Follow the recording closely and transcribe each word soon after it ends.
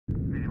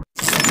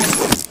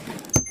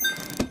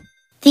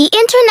The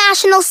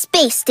International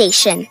Space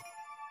Station.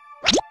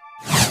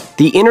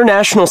 The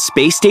International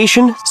Space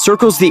Station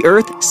circles the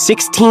Earth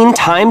 16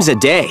 times a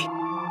day.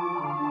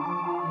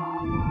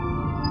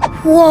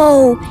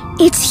 Whoa,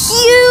 it's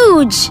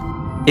huge!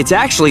 It's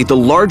actually the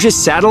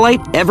largest satellite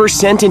ever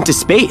sent into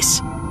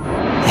space.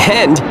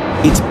 And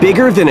it's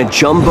bigger than a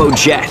jumbo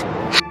jet.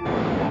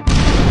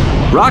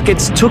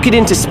 Rockets took it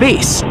into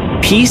space,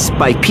 piece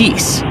by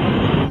piece.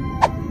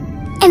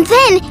 And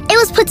then it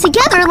was put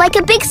together like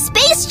a big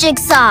space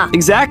jigsaw.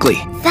 Exactly.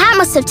 That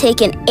must have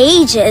taken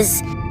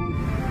ages.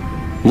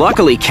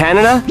 Luckily,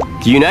 Canada,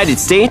 the United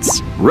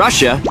States,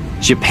 Russia,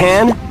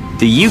 Japan,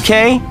 the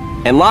UK,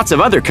 and lots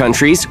of other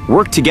countries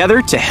worked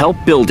together to help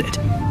build it.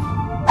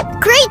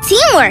 Great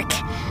teamwork!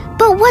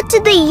 But what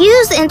did they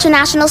use the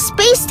International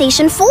Space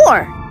Station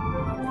for?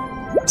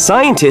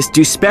 Scientists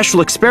do special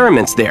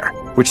experiments there,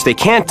 which they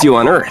can't do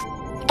on Earth.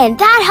 And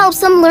that helps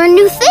them learn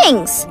new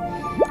things.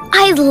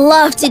 I'd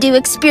love to do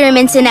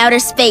experiments in outer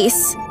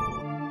space.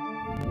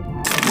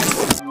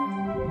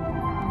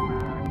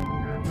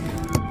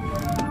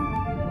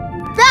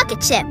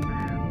 Rocket ship.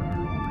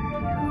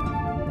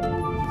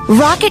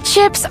 Rocket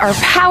ships are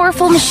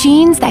powerful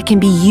machines that can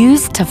be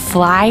used to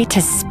fly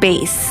to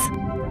space.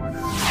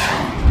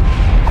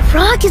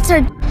 Rockets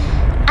are...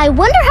 I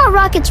wonder how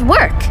rockets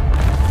work.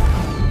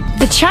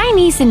 The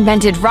Chinese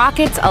invented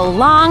rockets a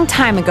long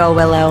time ago,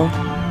 Willow.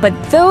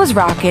 But those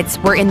rockets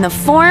were in the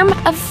form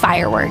of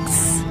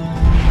fireworks.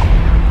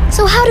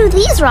 So how do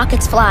these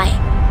rockets fly?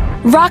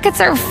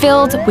 Rockets are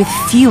filled with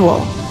fuel.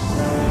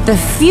 The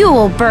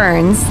fuel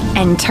burns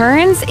and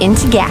turns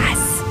into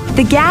gas.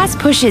 The gas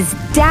pushes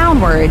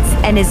downwards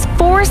and is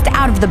forced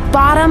out of the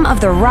bottom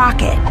of the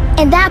rocket.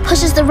 And that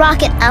pushes the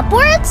rocket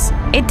upwards?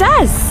 It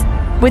does,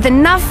 with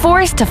enough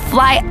force to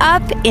fly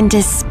up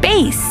into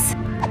space.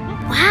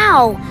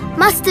 Wow,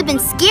 must have been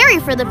scary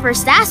for the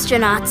first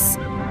astronauts.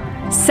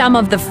 Some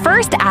of the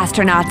first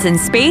astronauts in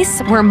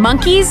space were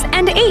monkeys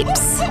and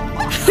apes.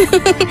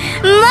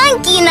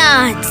 Monkey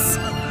nuts!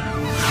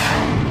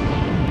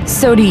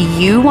 So do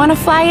you want to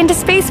fly into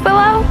space,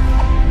 Willow?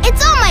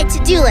 It's on my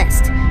to-do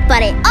list,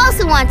 but I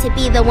also want to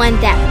be the one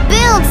that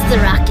builds the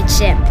rocket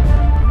ship.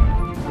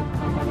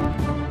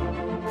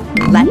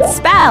 Let's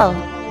spell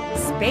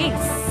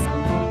space.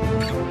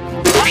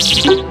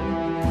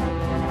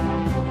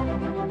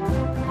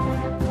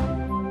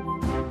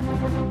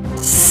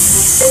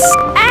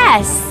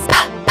 S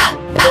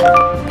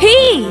P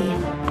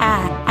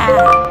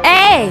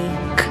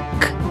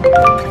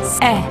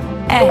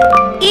A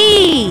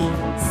E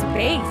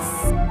space.